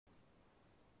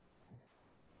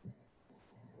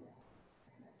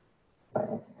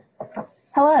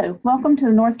Hello, welcome to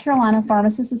the North Carolina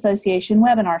Pharmacists Association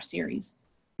webinar series.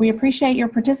 We appreciate your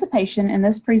participation in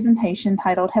this presentation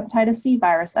titled Hepatitis C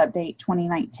Virus Update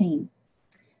 2019.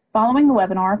 Following the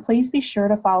webinar, please be sure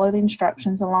to follow the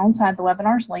instructions alongside the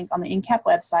webinar's link on the NCAP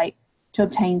website to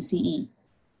obtain CE.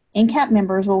 NCAP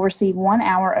members will receive 1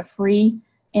 hour of free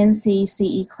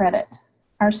NC-CE credit.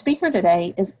 Our speaker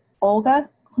today is Olga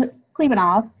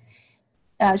Klibanov.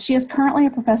 She is currently a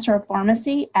professor of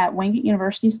pharmacy at Wingate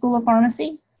University School of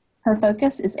Pharmacy. Her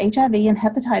focus is HIV and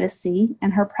hepatitis C,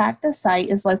 and her practice site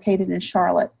is located in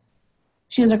Charlotte.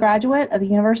 She is a graduate of the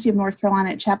University of North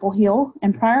Carolina at Chapel Hill,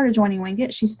 and prior to joining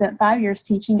Wingate, she spent 5 years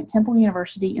teaching at Temple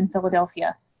University in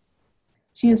Philadelphia.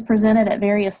 She has presented at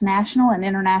various national and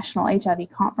international HIV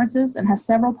conferences and has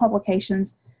several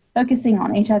publications focusing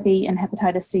on HIV and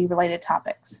hepatitis C related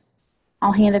topics.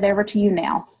 I'll hand it over to you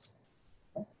now.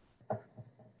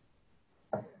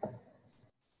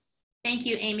 Thank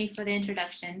you, Amy, for the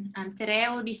introduction. Today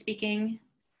I will be speaking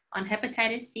on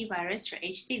hepatitis C virus, for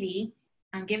HCV.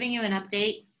 I'm giving you an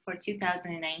update for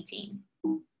 2019.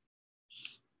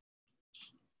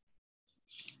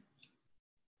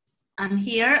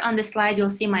 Here on the slide, you'll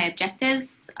see my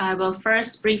objectives. I will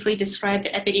first briefly describe the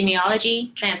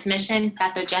epidemiology, transmission,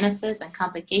 pathogenesis, and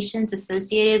complications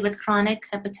associated with chronic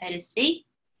hepatitis C.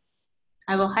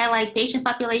 I will highlight patient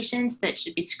populations that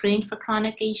should be screened for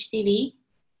chronic HCV.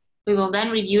 We will then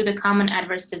review the common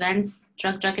adverse events,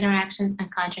 drug-drug interactions,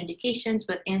 and contraindications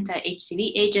with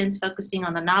anti-HCV agents, focusing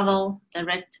on the novel,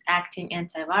 direct-acting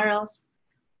antivirals.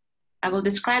 I will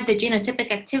describe the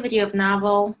genotypic activity of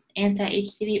novel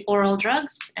anti-HCV oral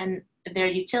drugs and their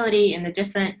utility in the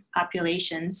different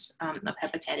populations of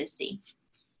hepatitis C.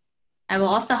 I will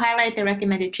also highlight the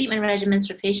recommended treatment regimens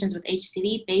for patients with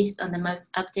HCV based on the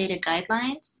most updated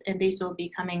guidelines, and these will be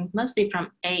coming mostly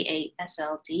from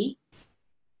AASLD.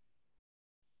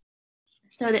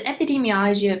 So the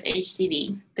epidemiology of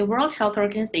HCV. The World Health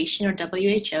Organization, or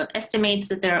WHO, estimates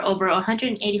that there are over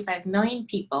 185 million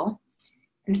people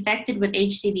infected with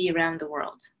HCV around the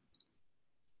world.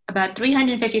 About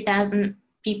 350,000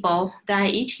 people die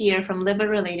each year from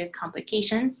liver-related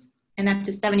complications, and up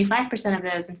to 75% of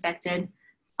those infected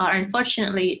are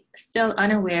unfortunately still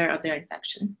unaware of their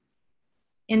infection.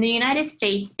 In the United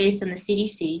States, based on the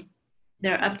CDC,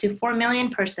 there are up to 4 million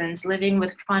persons living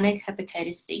with chronic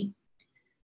hepatitis C.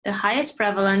 The highest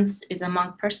prevalence is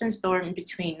among persons born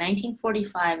between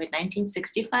 1945 and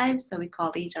 1965, so we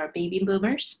call these our baby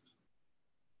boomers.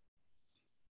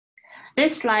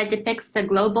 This slide depicts the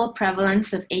global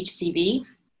prevalence of HCV,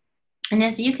 and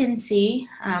as you can see,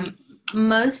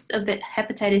 most of the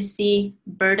hepatitis C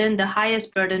burden, the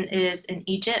highest burden is in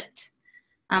Egypt,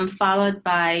 followed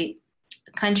by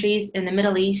countries in the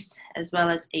Middle East as well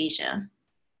as Asia.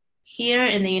 Here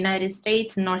in the United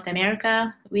States and North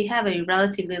America, we have a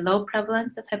relatively low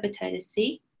prevalence of hepatitis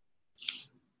C.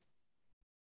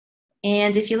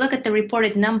 And if you look at the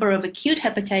reported number of acute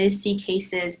hepatitis C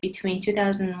cases between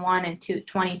 2001 and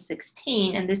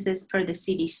 2016, and this is per the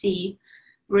CDC,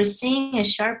 we're seeing a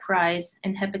sharp rise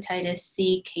in hepatitis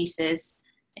C cases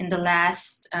in the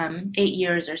last 8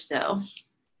 years or so.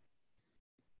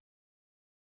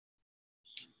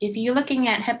 If you're looking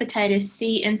at hepatitis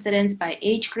C incidence by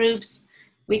age groups,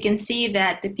 we can see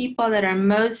that the people that are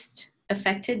most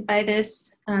affected by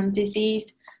this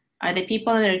disease are the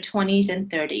people in their 20s and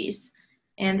 30s.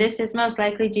 And this is most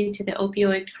likely due to the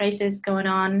opioid crisis going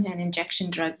on and injection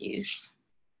drug use.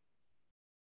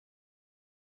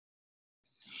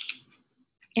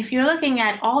 If you're looking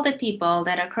at all the people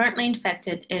that are currently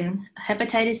infected in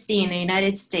hepatitis C in the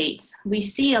United States, we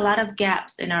see a lot of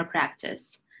gaps in our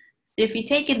practice. So if you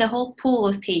take in the whole pool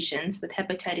of patients with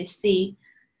hepatitis C,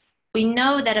 we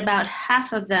know that about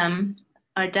half of them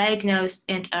are diagnosed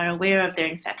and are aware of their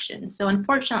infection. So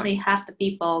unfortunately, half the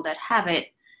people that have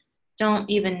it don't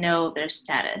even know their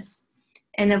status.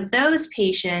 And of those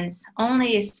patients,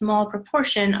 only a small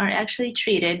proportion are actually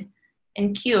treated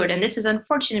and cured. And this is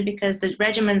unfortunate because the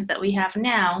regimens that we have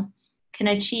now can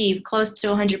achieve close to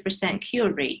 100%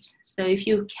 cure rates. So if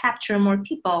you capture more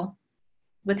people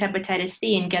with hepatitis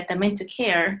C and get them into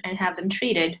care and have them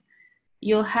treated,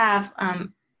 you'll have,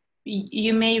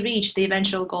 you may reach the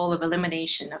eventual goal of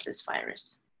elimination of this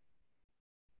virus.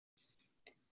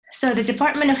 So the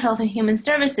Department of Health and Human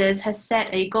Services has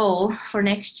set a goal for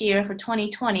next year, for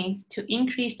 2020, to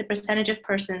increase the percentage of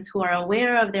persons who are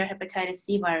aware of their hepatitis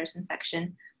C virus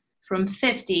infection from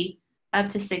 50 up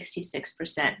to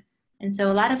 66%. And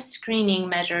so a lot of screening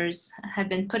measures have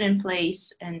been put in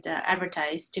place and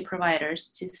advertised to providers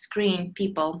to screen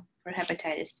people for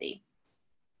hepatitis C.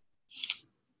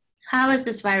 How is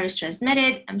this virus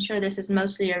transmitted? I'm sure this is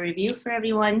mostly a review for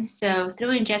everyone. So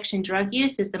through injection drug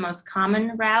use is the most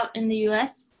common route in the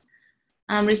US.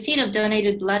 Receipt of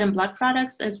donated blood and blood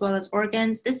products as well as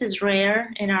organs. This is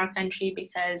rare in our country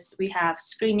because we have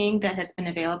screening that has been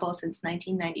available since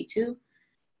 1992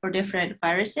 for different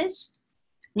viruses.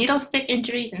 Needle stick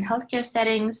injuries in healthcare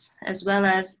settings, as well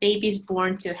as babies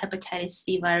born to hepatitis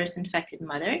C virus infected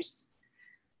mothers.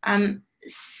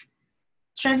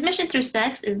 Transmission through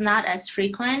sex is not as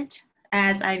frequent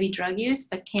as IV drug use,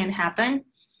 but can happen.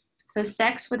 So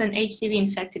sex with an HCV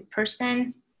infected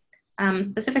person,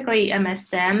 specifically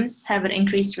MSMs, have an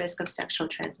increased risk of sexual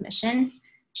transmission.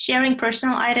 Sharing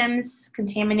personal items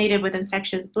contaminated with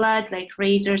infectious blood, like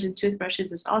razors and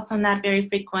toothbrushes, is also not very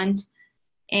frequent.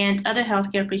 And other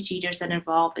healthcare procedures that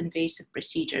involve invasive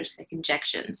procedures, like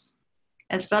injections,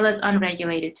 as well as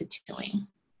unregulated tattooing.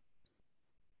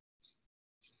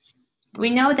 We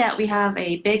know that we have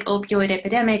a big opioid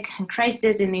epidemic and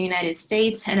crisis in the United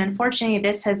States, and unfortunately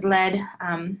this has led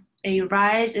a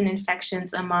rise in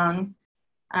infections among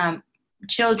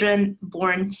children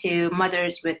born to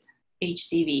mothers with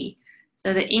HCV.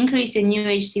 So the increase in new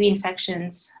HCV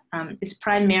infections is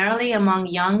primarily among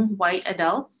young white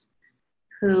adults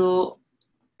who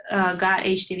got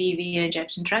HCV via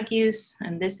injection drug use,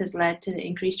 and this has led to the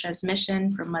increased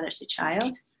transmission from mother to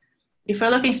child. If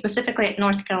we're looking specifically at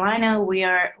North Carolina, we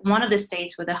are one of the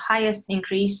states with the highest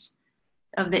increase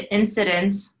of the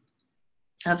incidence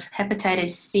of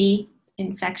hepatitis C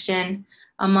infection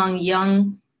among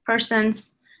young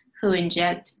persons who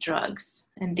inject drugs.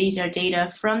 And these are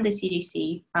data from the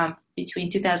CDC between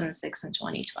 2006 and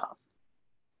 2012.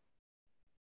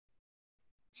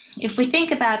 If we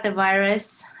think about the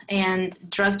virus and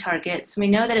drug targets, we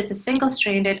know that it's a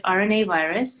single-stranded RNA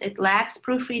virus. It lacks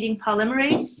proofreading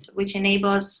polymerase, which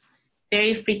enables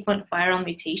very frequent viral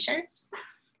mutations.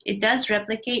 It does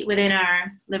replicate within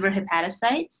our liver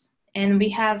hepatocytes, and we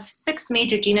have 6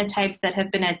 major genotypes that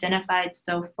have been identified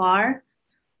so far.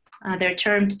 They're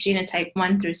termed genotype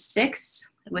 1 through 6,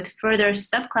 with further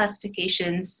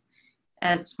subclassifications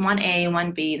as 1A,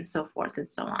 1B, and so forth and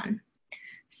so on.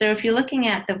 So if you're looking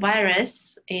at the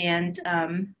virus and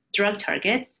drug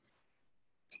targets,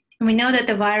 we know that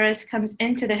the virus comes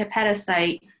into the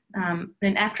hepatocyte,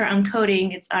 and after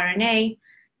uncoating its RNA,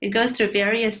 it goes through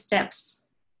various steps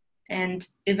and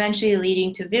eventually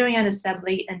leading to virion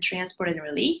assembly and transport and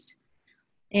release.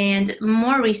 And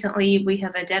more recently, we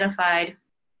have identified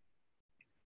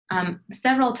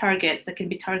several targets that can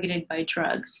be targeted by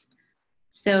drugs.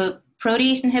 So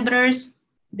protease inhibitors,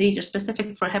 these are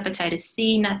specific for hepatitis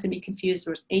C, not to be confused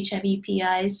with HIV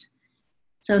PIs.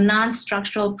 So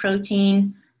non-structural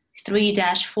protein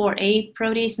 3-4A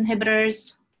protease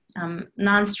inhibitors,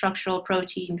 non-structural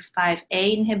protein 5A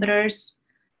inhibitors,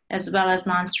 as well as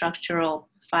non-structural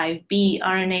 5B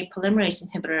RNA polymerase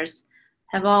inhibitors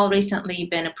have all recently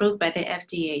been approved by the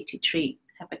FDA to treat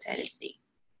hepatitis C.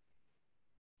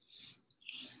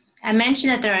 I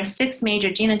mentioned that there are 6 major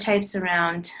genotypes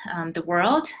around the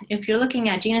world. If you're looking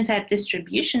at genotype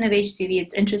distribution of HCV,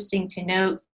 it's interesting to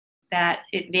note that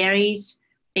it varies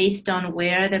based on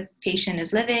where the patient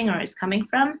is living or is coming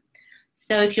from.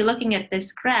 So if you're looking at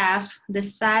this graph, the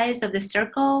size of the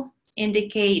circle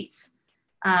indicates,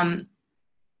 I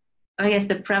guess,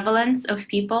 the prevalence of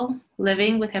people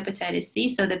living with hepatitis C.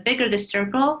 So the bigger the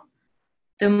circle,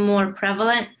 the more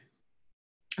prevalent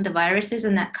the virus is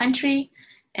in that country.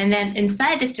 And then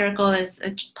inside the circle is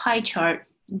a pie chart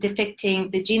depicting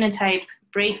the genotype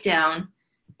breakdown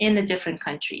in the different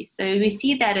countries. So we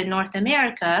see that in North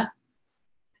America,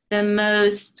 the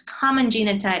most common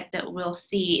genotype that we'll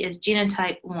see is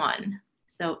genotype 1.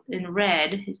 So in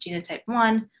red is genotype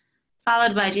 1,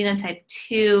 followed by genotype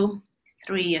 2,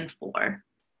 3, and 4.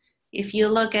 If you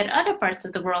look at other parts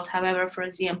of the world, however, for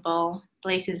example,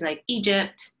 places like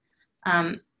Egypt,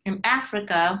 in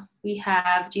Africa, we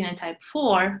have genotype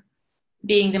 4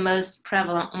 being the most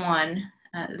prevalent one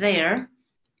there.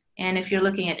 And if you're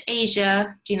looking at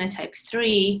Asia, genotype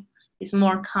 3 is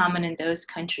more common in those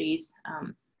countries,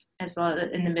 as well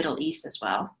as in the Middle East as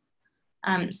well.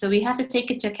 So we have to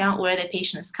take into account where the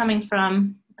patient is coming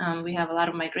from. We have a lot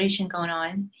of migration going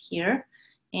on here,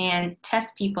 and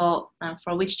test people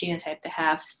for which genotype to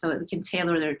have so that we can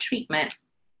tailor their treatment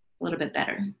a little bit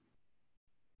better.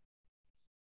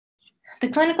 The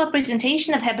clinical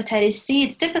presentation of hepatitis C,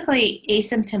 it's typically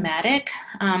asymptomatic.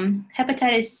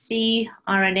 Hepatitis C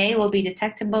RNA will be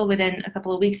detectable within a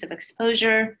couple of weeks of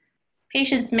exposure.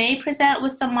 Patients may present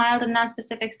with some mild and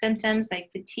nonspecific symptoms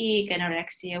like fatigue,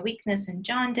 anorexia, weakness, and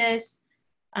jaundice.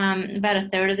 About a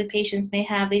third of the patients may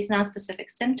have these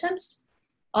nonspecific symptoms.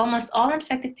 Almost all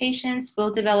infected patients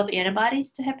will develop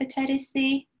antibodies to hepatitis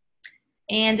C,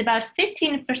 and about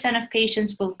 15% of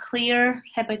patients will clear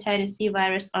hepatitis C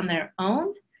virus on their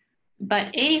own,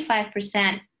 but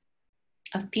 85%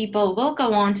 of people will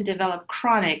go on to develop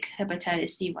chronic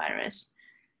hepatitis C virus.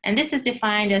 And this is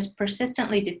defined as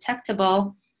persistently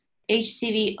detectable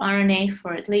HCV RNA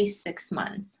for at least 6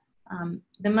 months.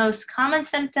 The most common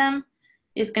symptom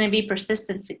is going to be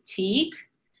persistent fatigue,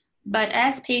 but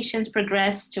as patients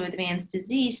progress to advanced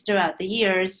disease throughout the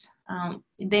years,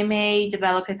 they may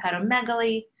develop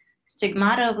hepatomegaly,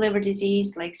 stigmata of liver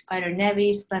disease like spider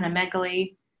nevi,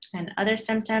 splenomegaly, and other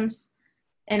symptoms.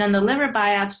 And on the liver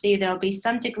biopsy, there'll be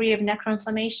some degree of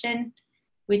necroinflammation,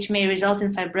 which may result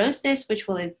in fibrosis, which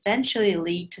will eventually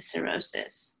lead to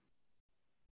cirrhosis.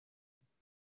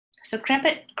 So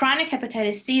chronic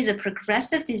hepatitis C is a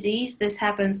progressive disease. This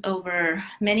happens over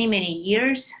many, many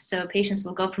years. So patients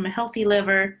will go from a healthy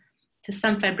liver to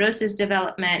some fibrosis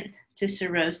development to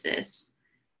cirrhosis.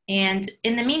 And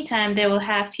in the meantime, they will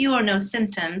have few or no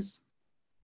symptoms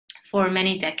for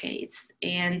many decades.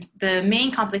 And the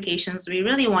main complications we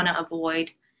really want to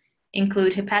avoid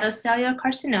include hepatocellular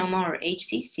carcinoma, or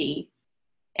HCC,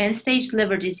 end-stage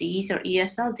liver disease, or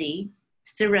ESLD,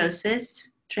 cirrhosis,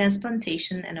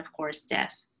 transplantation, and of course,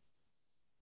 death.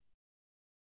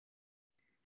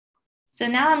 So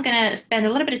now I'm going to spend a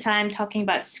little bit of time talking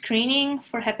about screening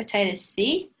for hepatitis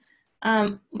C.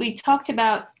 We talked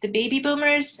about the baby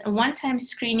boomers. A one-time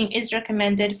screening is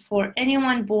recommended for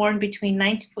anyone born between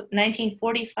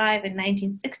 1945 and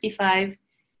 1965,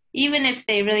 even if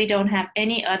they really don't have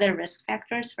any other risk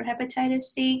factors for hepatitis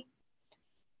C.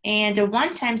 And a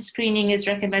one-time screening is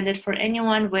recommended for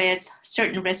anyone with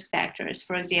certain risk factors,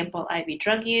 for example, IV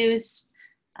drug use,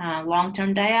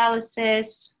 long-term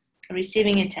dialysis,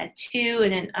 receiving a tattoo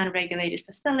in an unregulated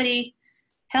facility,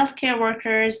 healthcare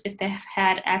workers if they have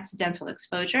had accidental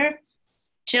exposure,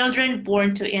 children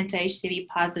born to anti-HCV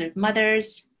positive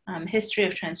mothers, history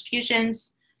of transfusions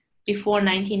before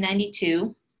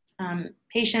 1992,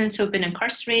 patients who have been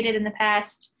incarcerated in the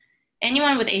past,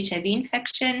 anyone with HIV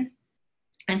infection,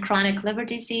 and chronic liver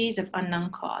disease of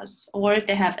unknown cause, or if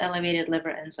they have elevated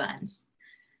liver enzymes.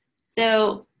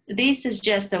 So this is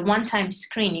just a one-time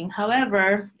screening.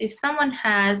 However, if someone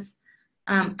has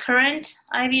current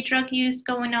IV drug use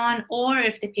going on, or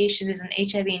if the patient is an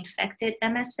HIV-infected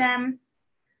MSM,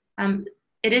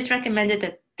 it is recommended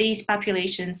that these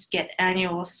populations get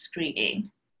annual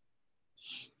screening.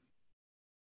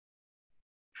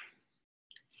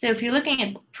 So if you're looking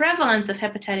at the prevalence of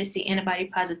hepatitis C antibody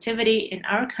positivity in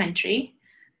our country,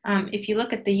 if you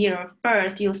look at the year of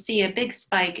birth, you'll see a big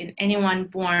spike in anyone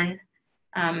born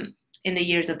in the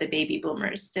years of the baby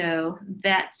boomers. So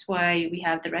that's why we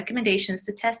have the recommendations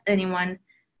to test anyone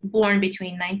born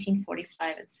between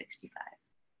 1945 and 65.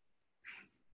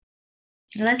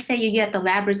 Let's say you get the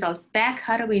lab results back.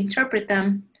 How do we interpret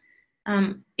them?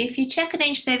 If you check an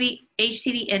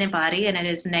HCV antibody and it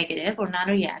is negative or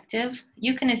non-reactive,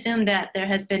 you can assume that there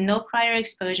has been no prior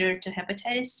exposure to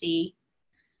hepatitis C.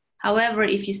 However,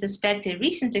 if you suspect a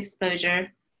recent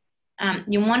exposure,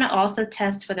 you want to also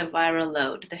test for the viral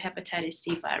load, the hepatitis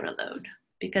C viral load,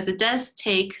 because it does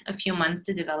take a few months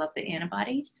to develop the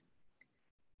antibodies.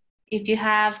 If you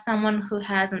have someone who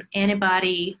has an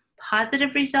antibody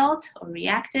positive result or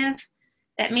reactive,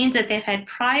 that means that they've had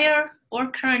prior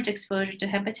or current exposure to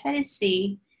hepatitis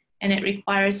C, and it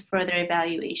requires further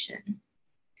evaluation.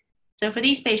 So for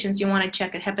these patients, you want to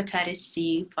check a hepatitis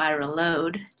C viral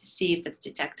load to see if it's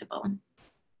detectable.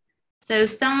 So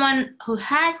someone who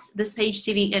has this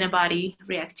HCV antibody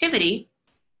reactivity,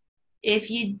 if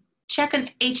you check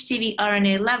an HCV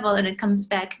RNA level and it comes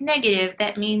back negative,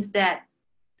 that means that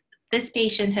this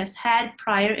patient has had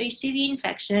prior HCV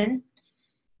infection,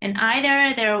 and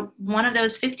either they're one of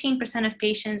those 15% of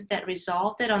patients that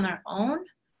resolved it on their own,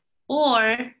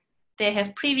 or they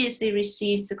have previously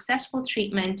received successful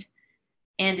treatment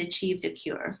and achieved a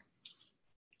cure.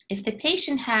 If the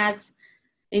patient has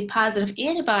a positive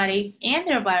antibody and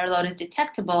their viral load is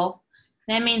detectable,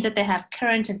 that means that they have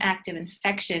current and active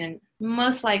infection and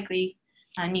most likely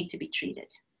need to be treated.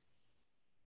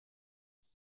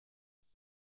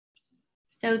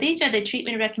 So these are the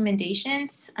treatment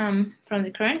recommendations from the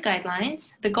current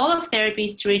guidelines. The goal of therapy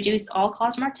is to reduce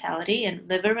all-cause mortality and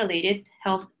liver-related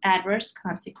health adverse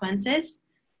consequences,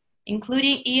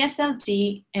 including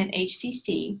ESLD and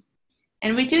HCC.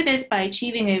 And we do this by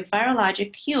achieving a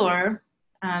virologic cure,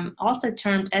 also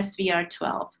termed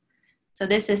SVR12. So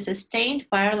this is sustained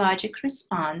virologic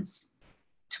response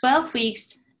 12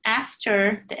 weeks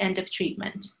after the end of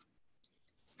treatment.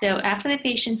 So after the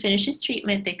patient finishes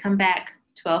treatment, they come back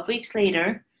 12 weeks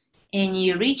later, and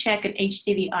you recheck an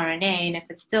HCV RNA, and if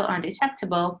it's still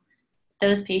undetectable,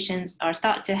 those patients are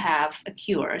thought to have a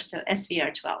cure, so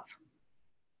SVR12.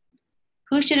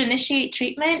 Who should initiate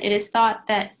treatment? It is thought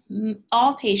that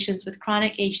all patients with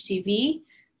chronic HCV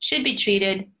should be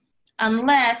treated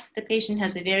unless the patient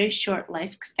has a very short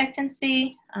life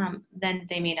expectancy, then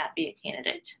they may not be a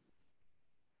candidate.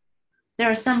 There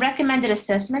are some recommended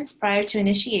assessments prior to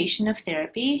initiation of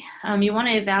therapy. You want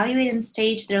to evaluate and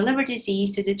stage their liver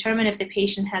disease to determine if the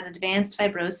patient has advanced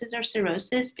fibrosis or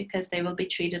cirrhosis, because they will be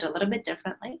treated a little bit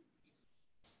differently.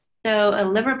 So a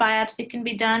liver biopsy can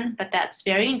be done, but that's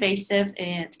very invasive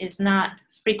and is not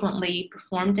frequently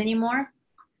performed anymore.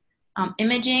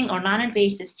 Imaging or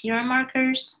non-invasive serum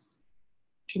markers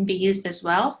can be used as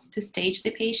well to stage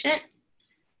the patient.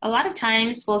 A lot of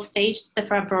times we'll stage the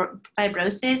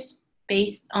fibrosis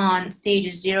based on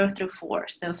stages 0 through 4.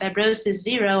 So fibrosis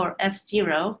 0 or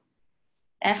F0,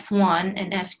 F1,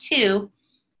 and F2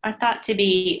 are thought to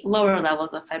be lower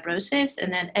levels of fibrosis,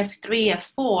 and then F3,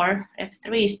 F4,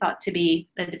 F3 is thought to be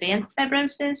advanced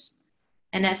fibrosis,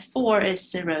 and F4 is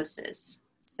cirrhosis.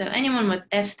 So anyone with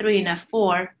F3 and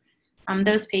F4,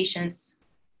 those patients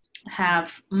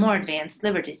have more advanced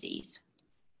liver disease.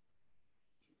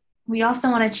 We also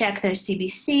want to check their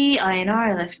CBC,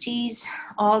 INR, LFTs,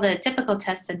 all the typical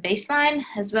tests at baseline,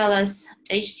 as well as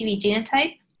HCV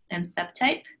genotype and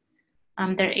subtype,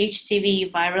 their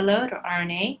HCV viral load or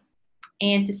RNA,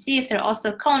 and to see if they're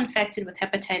also co-infected with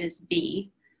hepatitis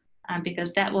B,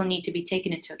 because that will need to be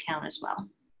taken into account as well.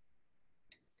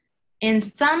 In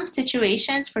some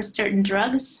situations for certain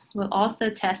drugs, we'll also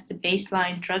test the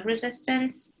baseline drug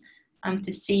resistance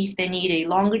to see if they need a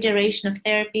longer duration of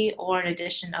therapy or an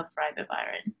addition of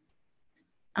ribavirin.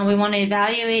 And we want to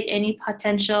evaluate any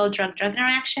potential drug-drug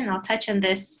interaction. I'll touch on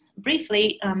this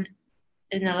briefly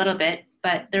in a little bit,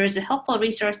 but there is a helpful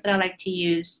resource that I like to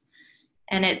use,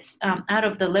 and it's out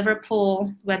of the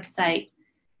Liverpool website,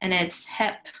 and it's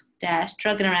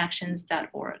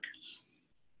hep-druginteractions.org.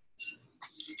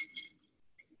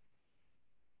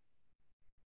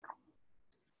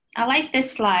 I like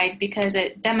this slide because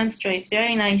it demonstrates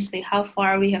very nicely how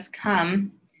far we have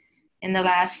come in the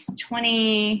last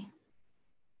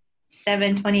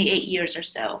 27, 28 years or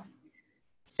so.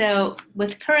 So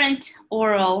with current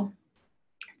oral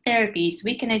therapies,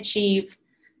 we can achieve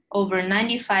over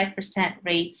 95%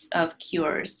 rates of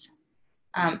cures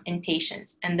in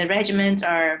patients. And the regimens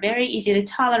are very easy to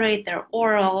tolerate. They're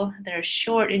oral, they're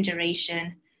short in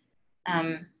duration,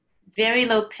 very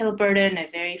low pill burden, and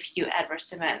very few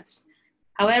adverse events.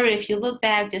 However, if you look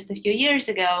back just a few years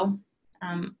ago,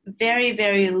 very,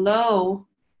 very low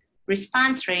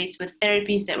response rates with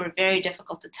therapies that were very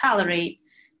difficult to tolerate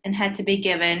and had to be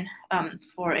given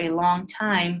for a long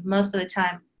time, most of the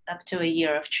time up to a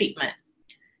year of treatment.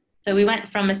 So we went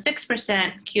from a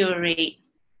 6% cure rate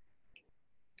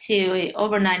to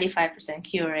over 95%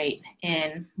 cure rate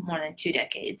in more than 2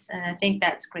 decades. And I think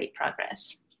that's great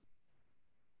progress.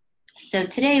 So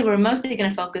today we're mostly going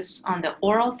to focus on the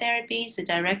oral therapies, the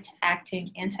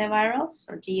direct-acting antivirals,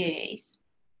 or DAAs.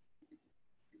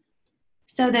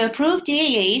 So the approved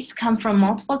DAAs come from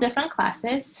multiple different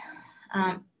classes,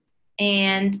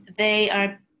 and they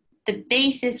are the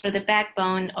basis for the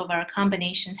backbone of our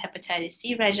combination hepatitis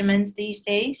C regimens these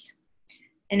days.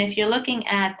 And if you're looking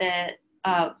at the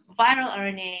viral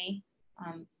RNA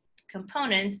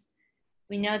components,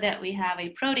 we know that we have a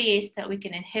protease that we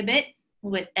can inhibit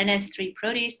with NS3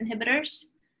 protease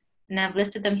inhibitors, and I've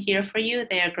listed them here for you.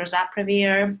 They are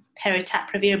grazoprevir,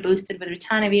 paritaprevir boosted with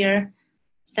ritonavir,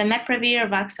 cimeprevir,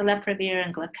 voxileprevir,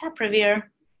 and glecaprevir.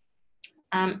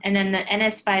 And then the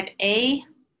NS5A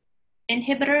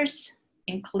inhibitors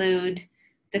include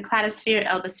declatosphere,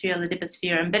 elbasvir,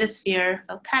 ledipasvir, embidosphere,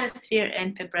 velpatasvir,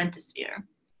 and pibrentasvir.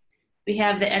 We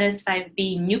have the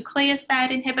NS5B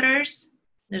nucleoside inhibitors.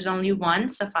 There's only one,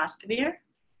 sofosbuvir.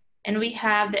 And we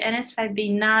have the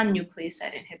NS5B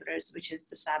non-nucleoside inhibitors, which is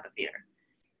dasabuvir.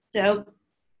 So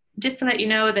just to let you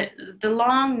know that the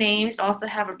long names also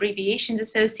have abbreviations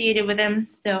associated with them.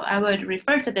 So I would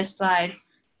refer to this slide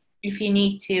if you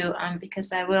need to,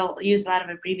 because I will use a lot of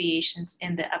abbreviations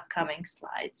in the upcoming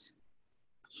slides.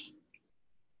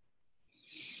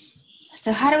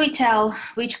 So how do we tell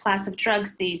which class of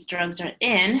drugs these drugs are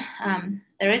in?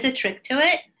 There is a trick to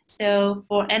it. So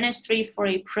for NS3 for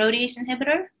a protease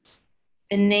inhibitor,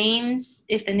 the names,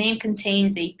 if the name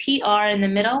contains a PR in the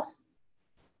middle,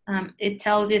 it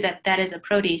tells you that that is a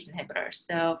protease inhibitor.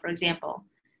 So for example,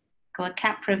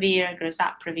 glecaprevir,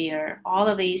 grazoprevir, all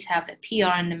of these have the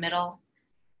PR in the middle.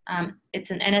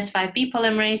 It's an NS5B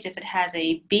polymerase if it has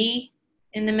a B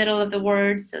in the middle of the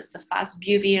word, so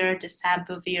sofosbuvir,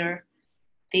 dasabuvir,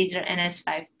 these are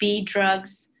NS5B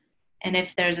drugs. And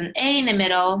if there's an A in the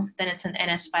middle, then it's an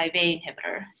NS5A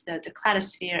inhibitor. So it's a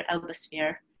cladosphere,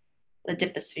 elbosphere,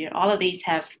 ladiposphere. All of these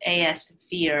have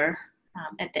AS-vir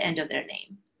at the end of their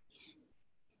name.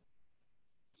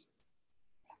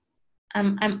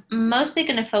 I'm mostly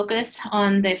going to focus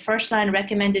on the first-line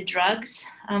recommended drugs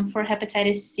for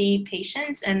hepatitis C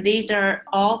patients, and these are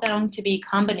all going to be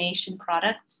combination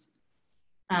products.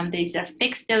 These are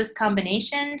fixed-dose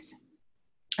combinations.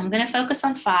 I'm going to focus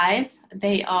on 5.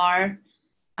 They are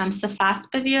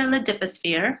sofosbuvir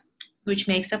ladiposphere, which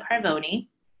makes up Harvoni,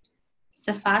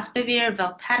 sofosbuvir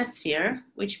velpatasvir,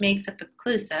 which makes up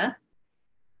Epclusa.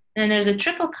 Then there's a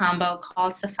triple combo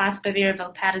called sofosbuvir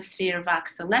velpatasvir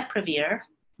voxeloprevir,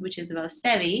 which is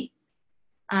Vosevi.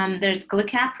 There's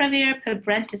glecaprevir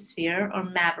pibrentasvir, or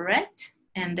Mavorite,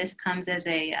 and this comes as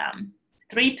a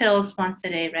 3 pills once a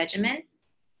day regimen.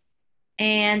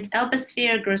 And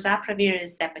elbosphere grazoprevir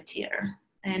is Zepatir.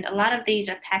 And a lot of these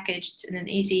are packaged in an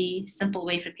easy, simple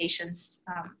way for patients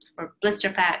for blister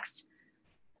packs,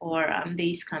 or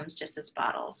these comes just as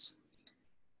bottles.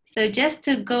 So just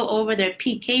to go over their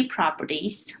PK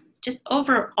properties, just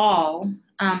overall,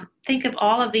 think of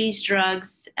all of these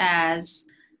drugs as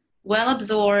well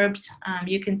absorbed.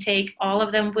 You can take all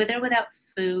of them with or without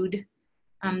food.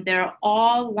 They're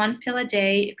all 1 pill a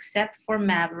day except for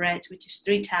Mavorite, which is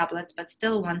 3 tablets, but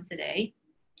still once a day.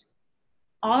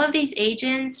 All of these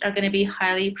agents are going to be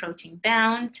highly protein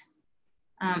bound.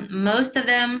 Most of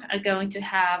them are going to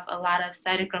have a lot of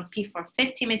cytochrome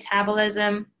P450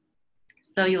 metabolism,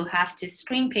 so you'll have to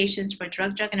screen patients for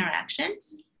drug-drug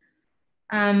interactions.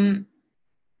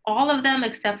 All of them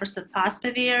except for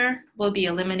sofosbuvir will be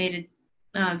eliminated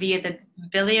via the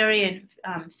biliary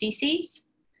and feces.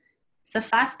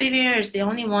 Sofosbuvir is the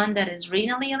only one that is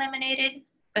renally eliminated,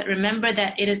 but remember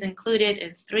that it is included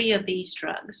in 3 of these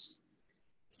drugs.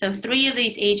 So 3 of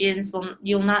these agents,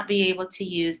 you'll not be able to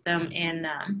use them in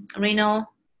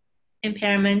renal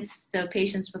impairment, so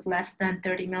patients with less than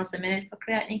 30 mils a minute for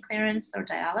creatinine clearance or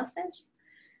dialysis,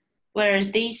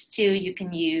 whereas these 2 you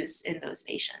can use in those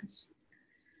patients.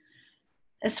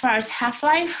 As far as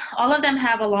half-life, all of them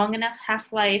have a long enough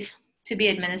half-life to be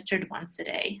administered once a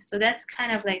day. So that's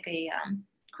kind of like a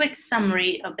quick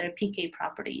summary of their PK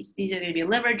properties. These are going to be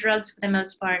liver drugs for the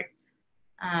most part,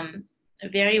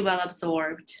 very well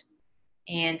absorbed,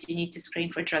 and you need to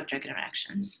screen for drug-drug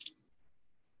interactions.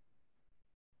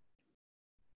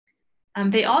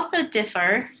 They also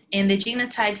differ in the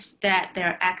genotypes that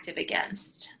they're active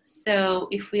against. So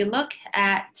if we look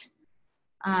at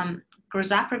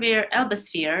grazoprevir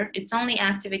elbosphere, it's only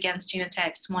active against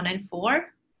genotypes 1 and 4.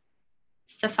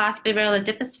 Sofosbuvir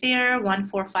ladiposphere 1,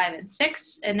 4, 5, and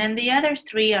 6. And then the other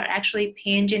 3 are actually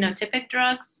pan-genotypic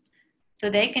drugs. So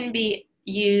they can be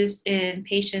used in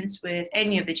patients with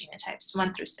any of the genotypes,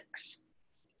 1 through 6.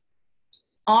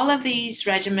 All of these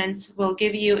regimens will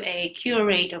give you a cure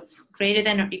rate of greater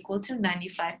than or equal to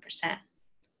 95%.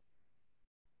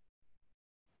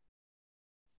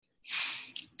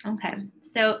 Okay,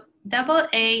 so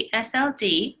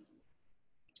AASLD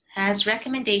has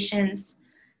recommendations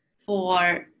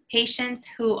for patients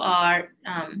who are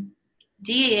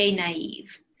DAA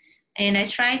naive. And I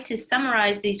tried to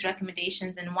summarize these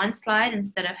recommendations in 1 slide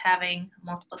instead of having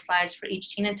multiple slides for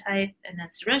each genotype and then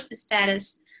cirrhosis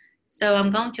status. So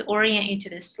I'm going to orient you to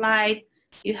this slide.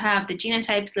 You have the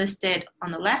genotypes listed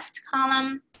on the left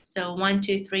column. So 1,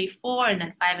 2, 3, 4, and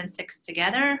then 5 and 6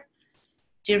 together.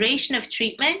 Duration of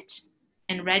treatment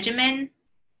and regimen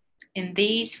in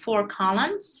these 4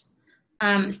 columns.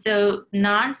 So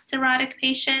non-cirrhotic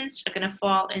patients are going to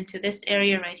fall into this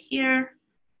area right here.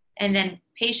 And then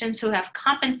patients who have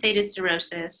compensated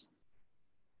cirrhosis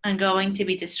are going to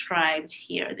be described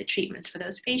here, the treatments for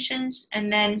those patients.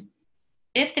 And then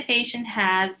if the patient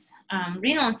has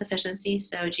renal insufficiency,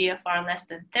 so GFR less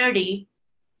than 30,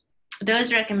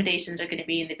 those recommendations are going to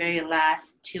be in the very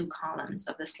last 2 columns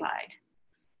of the slide.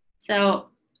 So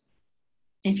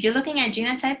if you're looking at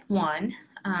genotype 1,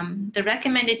 the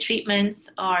recommended treatments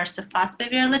are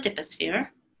sofosbuvir ladiposphere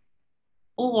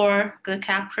or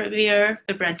glecaprevir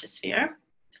pibrentasvir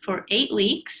for 8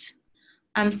 weeks.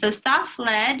 So soft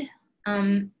lead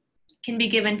can be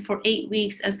given for 8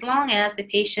 weeks as long as the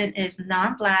patient is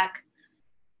non-Black,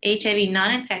 HIV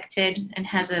non-infected, and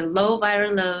has a low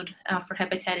viral load for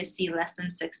hepatitis C less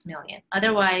than 6 million.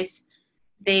 Otherwise,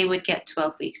 they would get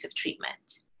 12 weeks of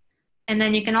treatment. And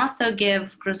then you can also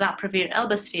give grazoprevir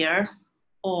elbosphere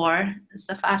or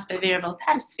sofosbuvir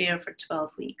velpatasvir for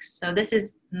 12 weeks. So this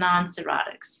is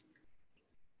non-cirrhotics.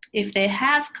 If they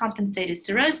have compensated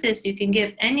cirrhosis, you can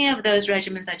give any of those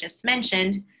regimens I just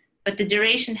mentioned, but the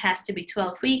duration has to be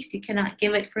 12 weeks. You cannot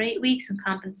give it for 8 weeks in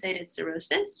compensated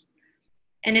cirrhosis.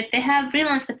 And if they have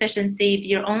renal insufficiency,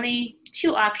 your only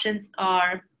two options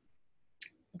are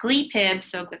Gleepib,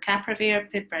 so glecaprevir,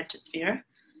 pib-brentosvir,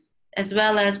 as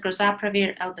well as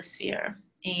grazoprevir, elbasvir.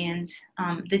 And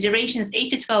the duration is 8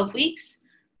 to 12 weeks.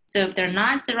 So if they're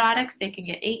non-cirrhotics, they can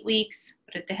get 8 weeks.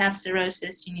 But if they have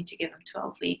cirrhosis, you need to give them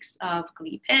 12 weeks of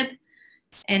Gleepib.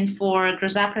 And for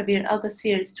grazoprevir,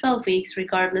 elbasvir, it's 12 weeks,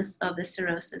 regardless of the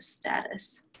cirrhosis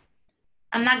status.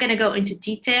 I'm not going to go into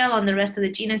detail on the rest of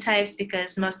the genotypes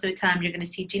because most of the time you're going to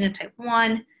see genotype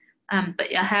 1,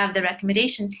 but I have the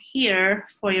recommendations here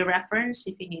for your reference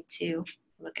if you need to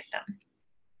look at them.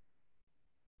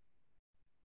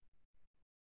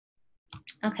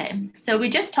 Okay, so we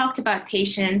just talked about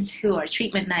patients who are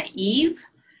treatment naive,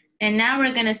 and now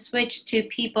we're going to switch to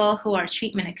people who are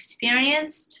treatment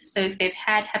experienced. So if they've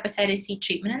had hepatitis C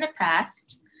treatment in the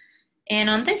past. And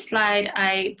on this slide,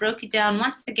 I broke it down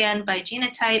once again by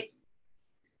genotype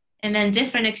and then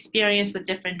different experience with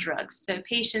different drugs. So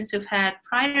patients who've had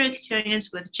prior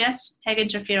experience with just peg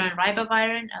interferon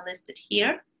ribavirin are listed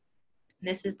here.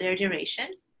 This is their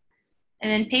duration.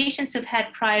 And then patients who've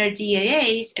had prior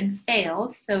DAAs and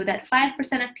failed, so that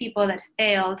 5% of people that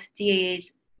failed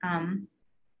DAAs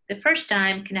the first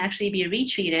time can actually be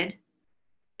retreated.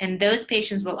 And those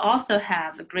patients will also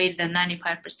have a greater than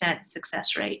 95%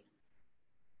 success rate.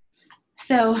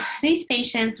 So these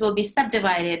patients will be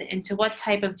subdivided into what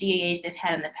type of DAAs they've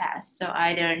had in the past. So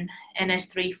either an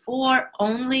NS3/4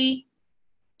 only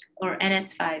or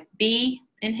NS5B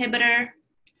inhibitor,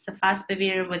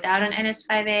 sofosbuvir without an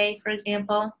NS5A, for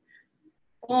example,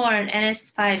 or an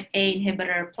NS5A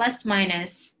inhibitor plus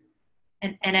minus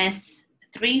an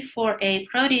NS3/4A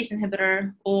protease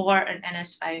inhibitor or an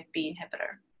NS5B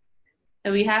inhibitor.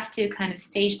 So we have to kind of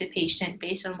stage the patient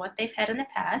based on what they've had in the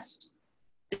past.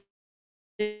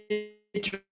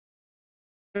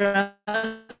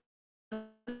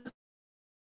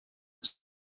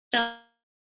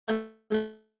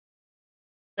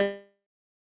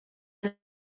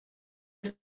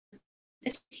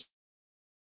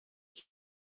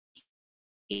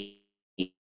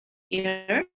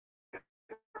 Here,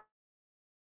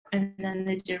 and then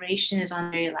the duration is on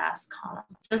the very last column.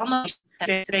 So it's almost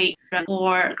straight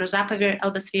or grazoprevir,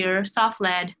 elbasvir, soft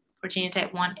lead for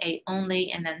genotype 1A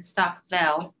only, and then soft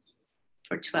vel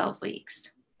for 12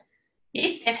 weeks.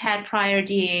 If they've had prior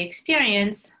DAA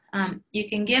experience, you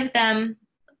can give them,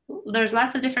 there's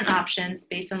lots of different options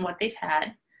based on what they've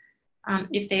had.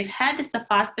 If they've had the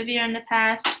sofosbuvir in the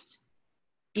past,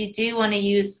 you do want to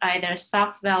use either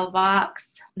soft vel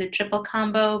Vox, the triple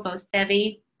combo,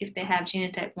 Vostevi, if they have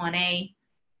genotype 1A.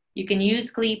 You can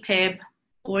use Gleepib,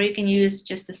 or you can use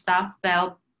just a soft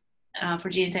vel for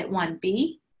genotype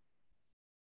 1B.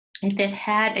 If they've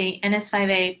had a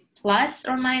NS5A plus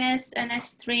or minus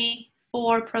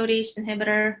NS3/4 protease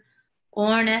inhibitor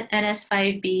or an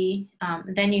NS5B,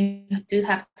 then you do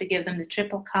have to give them the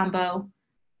triple combo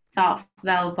soft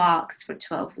vel Vox for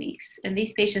 12 weeks. And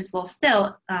these patients will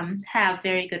still have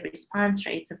very good response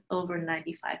rates of over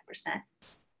 95%.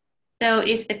 So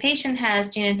if the patient has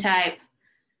genotype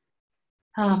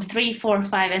 3, 4,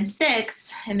 5, and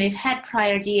 6, and they've had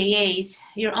prior DAAs,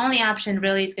 your only option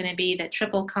really is going to be the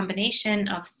triple combination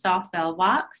of soft vel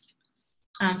Vox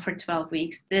for 12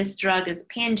 weeks. This drug is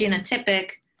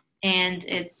pan-genotypic, and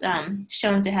it's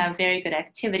shown to have very good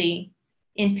activity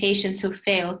in patients who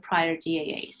failed prior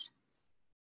DAAs.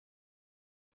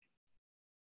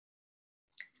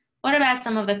 What about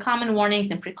some of the common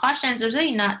warnings and precautions? There's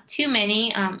really not too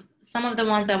many. Some of the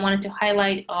ones I wanted to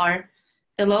highlight are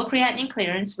the low creatinine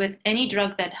clearance with any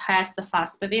drug that has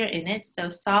sofosbuvir in it. So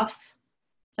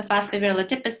sofosbuvir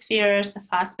latipasvir,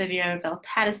 sofosbuvir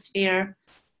velpatasvir,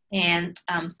 and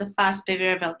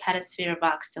sofosbuvir velpatasvir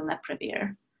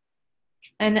voxeloprevir.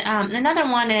 And another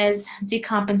one is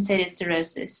decompensated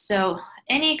cirrhosis. So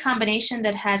any combination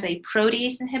that has a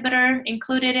protease inhibitor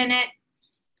included in it,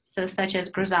 so such as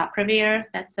grazoprevir,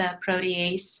 that's a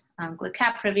protease,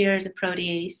 glecaprevir is a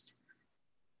protease,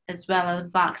 as well as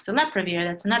voxeloprevir,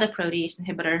 that's another protease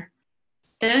inhibitor.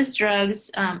 Those drugs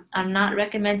are not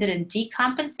recommended in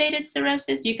decompensated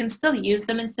cirrhosis. You can still use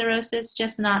them in cirrhosis,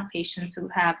 just not patients who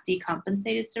have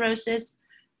decompensated cirrhosis.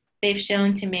 They've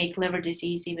shown to make liver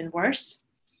disease even worse.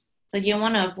 So you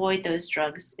want to avoid those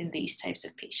drugs in these types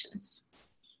of patients.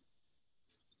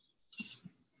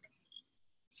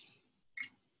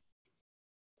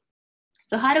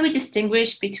 So how do we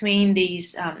distinguish between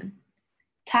these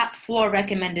top 4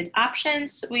 recommended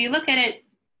options? We look at it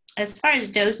as far as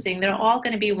dosing, they're all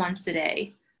going to be once a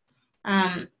day.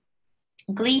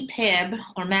 Gleepib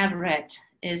or Mavorite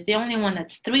is the only one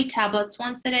that's 3 tablets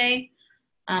once a day.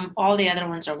 All the other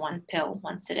ones are 1 pill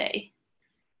once a day.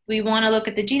 We want to look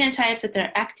at the genotypes that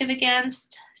they're active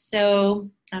against. So,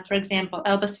 for example,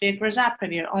 elbasvir,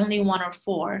 ruzapravir, only 1 or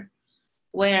 4,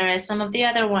 whereas some of the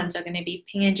other ones are going to be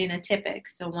pan-genotypic,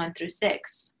 so 1 through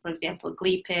 6, for example,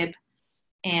 glipib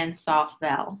and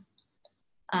sofvel.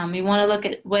 We want to look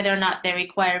at whether or not they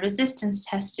require resistance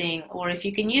testing, or if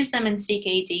you can use them in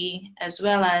CKD, as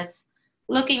well as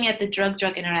looking at the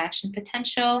drug-drug interaction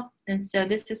potential. And so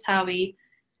this is how we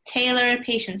tailor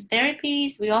patients'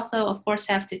 therapies. We also, of course,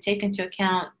 have to take into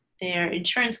account their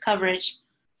insurance coverage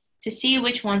to see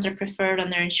which ones are preferred on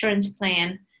their insurance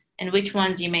plan and which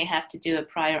ones you may have to do a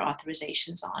prior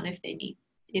authorizations on if they need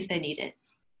it.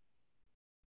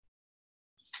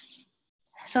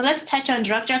 So let's touch on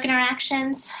drug-drug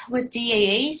interactions with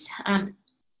DAAs.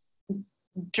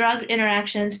 Drug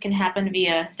interactions can happen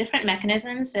via different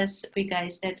mechanisms, as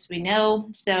we know.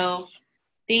 So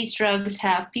these drugs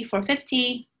have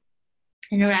P450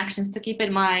 interactions to keep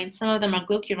in mind. Some of them are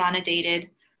glucuronidated.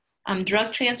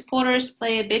 Drug transporters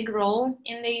play a big role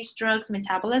in these drugs'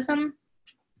 metabolism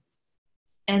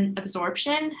and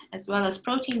absorption, as well as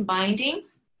protein binding.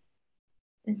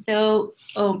 And so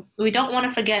we don't want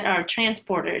to forget our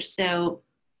transporters. So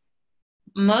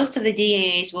most of the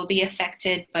DAAs will be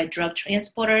affected by drug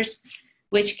transporters,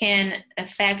 which can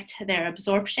affect their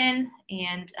absorption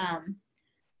and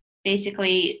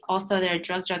basically also their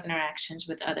drug-drug interactions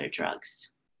with other drugs.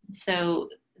 So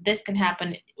this can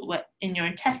happen in your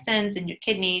intestines, in your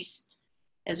kidneys,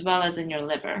 as well as in your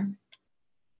liver.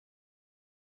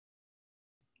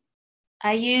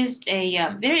 I used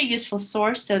a very useful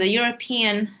source. So the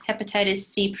European Hepatitis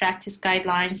C practice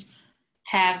guidelines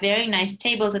have very nice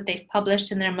tables that they've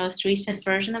published in their most recent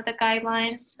version of the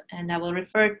guidelines. And I will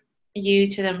refer you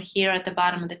to them here at the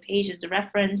bottom of the page as a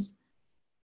reference.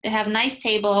 They have nice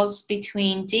tables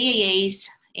between DAAs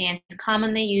and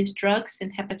commonly used drugs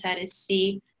in hepatitis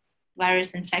C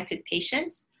virus infected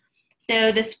patients.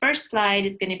 So this first slide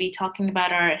is going to be talking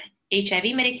about our HIV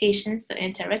medications, so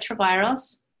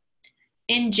antiretrovirals.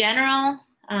 In general,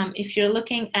 if you're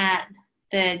looking at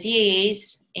the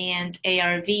DAAs and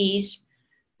ARVs,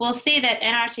 we'll see that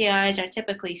NRTIs are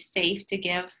typically safe to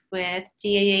give with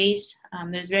DAAs.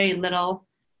 There's very little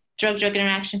drug-drug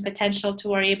interaction potential to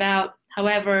worry about.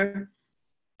 However,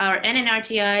 our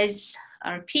NNRTIs,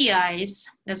 our PIs,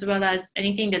 as well as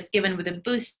anything that's given with a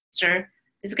booster,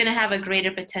 is going to have a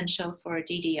greater potential for a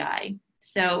DDI.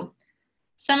 So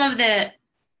some of the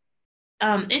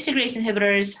integrase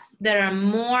inhibitors that are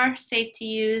more safe to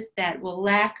use, that will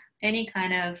lack any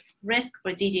kind of risk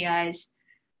for DDIs,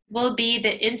 will be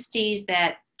the INSTIs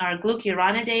that are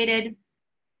glucuronidated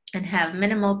and have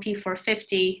minimal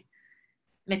P450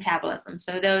 metabolism.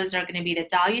 So those are going to be the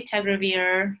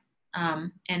dolutegravir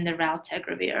and the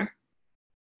raltegravir.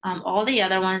 All the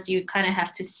other ones you kind of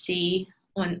have to see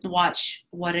and watch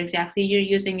what exactly you're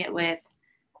using it with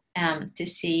to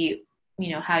see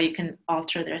how you can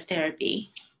alter their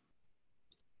therapy.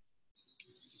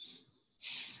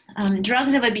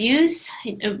 Drugs of abuse,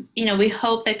 we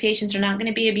hope that patients are not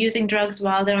going to be abusing drugs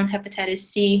while they're on hepatitis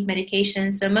C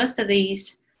medication. So most of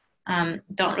these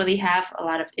don't really have a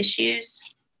lot of issues.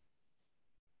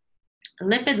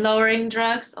 Lipid lowering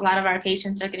drugs, a lot of our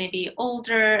patients are going to be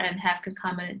older and have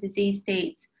concomitant disease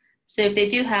states. So if they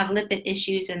do have lipid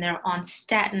issues and they're on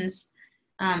statins,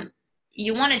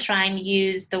 you want to try and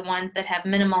use the ones that have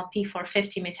minimal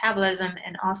P450 metabolism,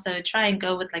 and also try and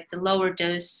go with like the lower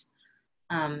dose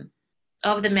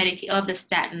of the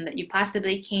statin that you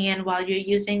possibly can while you're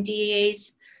using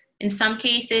DAAs. In some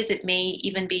cases, it may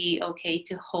even be okay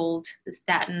to hold the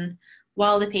statin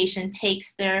while the patient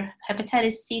takes their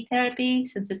hepatitis C therapy,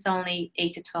 since it's only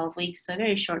 8 to 12 weeks, so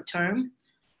very short term.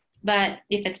 But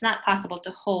if it's not possible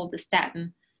to hold the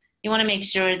statin, you want to make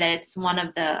sure that it's one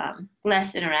of the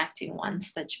less interacting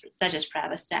ones, such as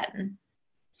pravastatin.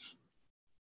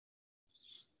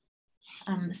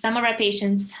 Some of our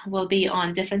patients will be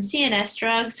on different CNS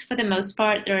drugs. For the most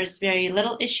part, there's very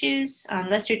little issues,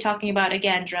 unless you're talking about,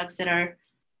 again, drugs that are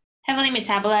heavily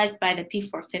metabolized by the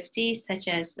P450, such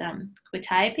as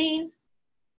quetiapine.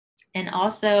 And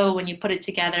also when you put it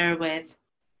together with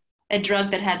a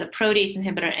drug that has a protease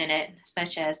inhibitor in it,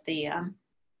 such as the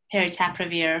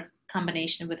paritaprevir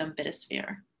combination with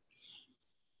umbidosvir.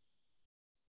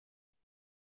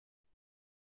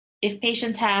 If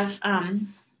patients have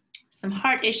some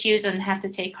heart issues and have to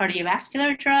take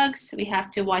cardiovascular drugs, we have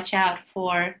to watch out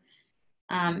for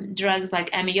drugs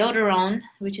like amiodarone,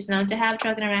 which is known to have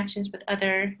drug interactions with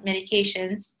other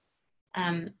medications,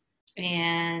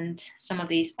 and some of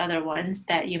these other ones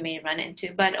that you may run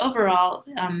into. But overall,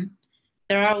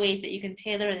 there are ways that you can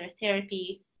tailor their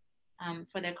therapy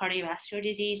for their cardiovascular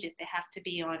disease if they have to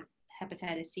be on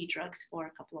hepatitis C drugs for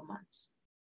a couple of months.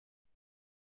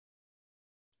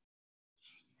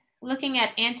 Looking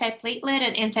at antiplatelet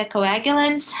and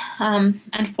anticoagulants,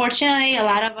 unfortunately, a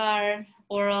lot of our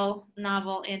oral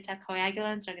novel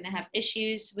anticoagulants are going to have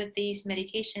issues with these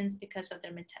medications because of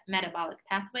their metabolic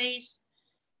pathways.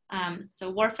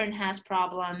 So warfarin has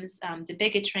problems,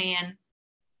 dabigatran,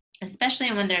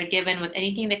 especially when they're given with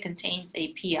anything that contains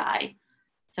a PI.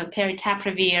 So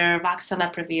paritaprevir,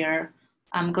 voxileprovir,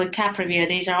 glucaprevir,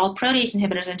 these are all protease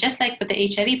inhibitors. And just like with the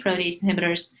HIV protease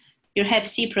inhibitors, your Hep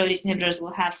C protease inhibitors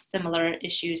will have similar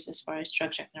issues as far as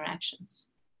drug-drug interactions.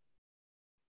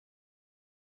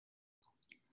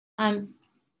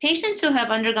 Patients who have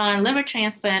undergone liver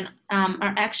transplant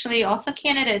are actually also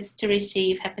candidates to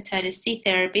receive hepatitis C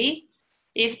therapy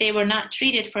if they were not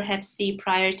treated for Hep C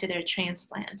prior to their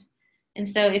transplant. And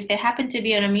so if they happen to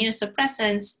be on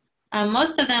immunosuppressants,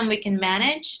 most of them we can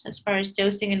manage as far as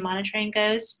dosing and monitoring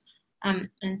goes. And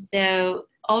so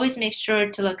always make sure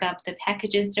to look up the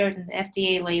package insert and the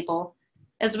FDA label,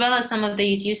 as well as some of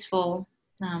these useful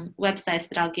websites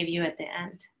that I'll give you at the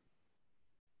end.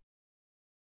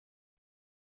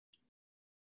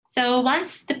 So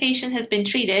once the patient has been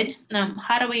treated,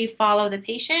 how do we follow the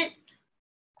patient?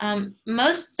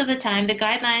 Most of the time, the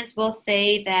guidelines will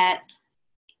say that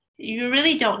you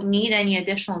really don't need any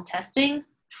additional testing.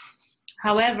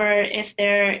 However, if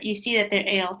you see that their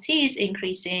ALT is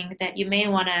increasing, that you may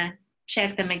want to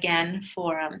check them again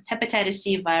for hepatitis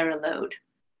C viral load.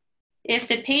 If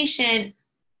the patient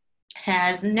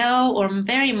has no or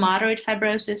very moderate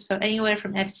fibrosis, so anywhere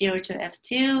from F0 to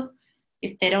F2,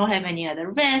 if they don't have any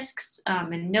other risks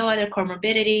and no other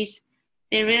comorbidities,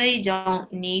 they really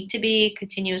don't need to be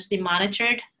continuously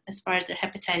monitored as far as their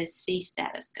hepatitis C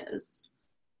status goes.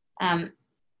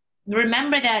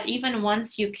 Remember that even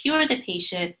once you cure the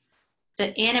patient,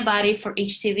 the antibody for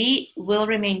HCV will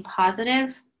remain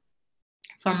positive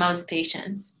for most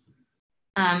patients.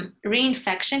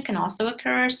 Reinfection can also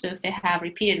occur, so if they have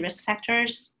repeated risk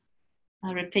factors,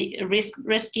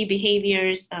 risky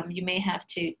behaviors, you may have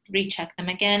to recheck them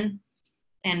again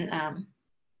and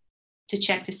to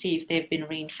check to see if they've been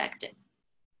reinfected.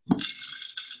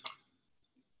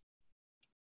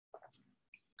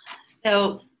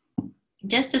 So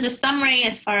just as a summary,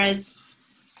 as far as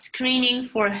screening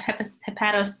for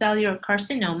hepatocellular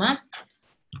carcinoma,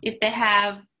 if they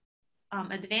have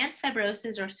advanced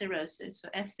fibrosis or cirrhosis, so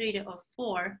F3 to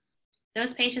F4,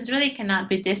 those patients really cannot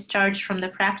be discharged from the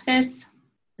practice.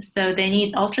 So they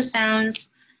need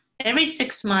ultrasounds every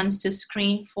 6 months to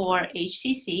screen for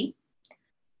HCC.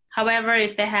 However,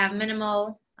 if they have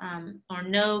minimal or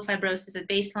no fibrosis at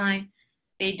baseline,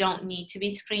 they don't need to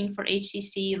be screened for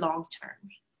HCC long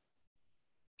term.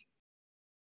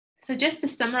 So just to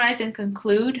summarize and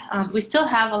conclude, we still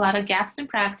have a lot of gaps in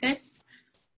practice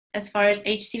as far as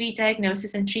HCV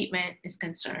diagnosis and treatment is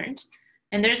concerned.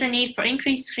 And there's a need for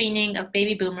increased screening of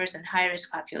baby boomers and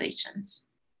high-risk populations.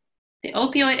 The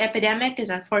opioid epidemic is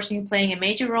unfortunately playing a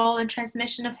major role in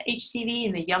transmission of HCV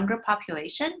in the younger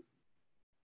population.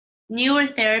 Newer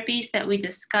therapies that we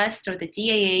discussed, or the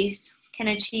DAAs, can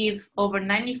achieve over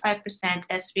 95%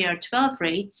 SVR12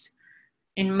 rates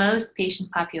in most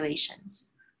patient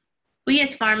populations. We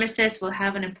as pharmacists will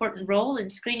have an important role in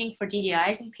screening for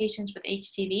DDIs in patients with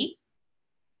HCV.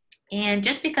 And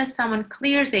just because someone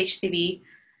clears HCV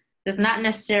does not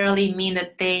necessarily mean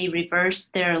that they reverse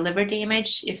their liver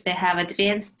damage if they have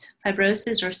advanced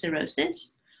fibrosis or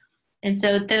cirrhosis. And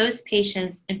so those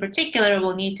patients in particular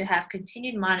will need to have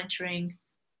continued monitoring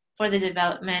for the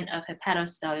development of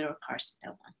hepatocellular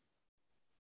carcinoma.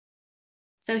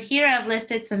 So here I've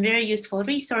listed some very useful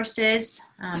resources.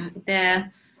 The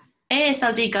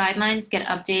AASLD guidelines get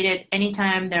updated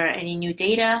anytime there are any new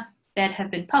data that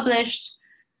have been published.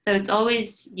 So it's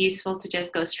always useful to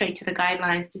just go straight to the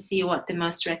guidelines to see what the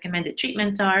most recommended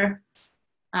treatments are.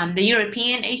 The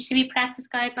European HCV practice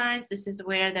guidelines, this is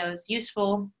where those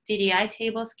useful DDI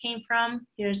tables came from.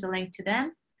 Here's a link to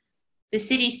them. The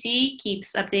CDC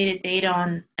keeps updated data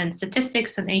on and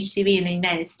statistics on HCV in the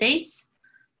United States.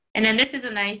 And then this is a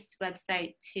nice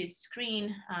website to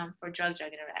screen for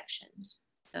drug-drug interactions.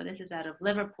 So this is out of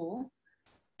Liverpool,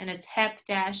 and it's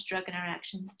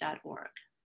hep-druginteractions.org.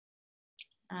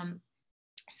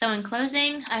 So in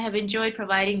closing, I have enjoyed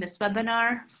providing this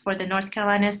webinar for the North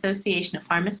Carolina Association of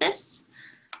Pharmacists.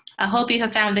 I hope you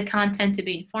have found the content to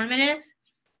be informative.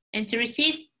 And to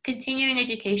receive continuing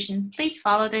education, please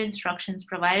follow the instructions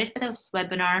provided for this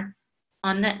webinar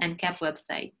on the NCAP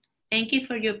website. Thank you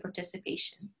for your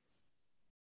participation.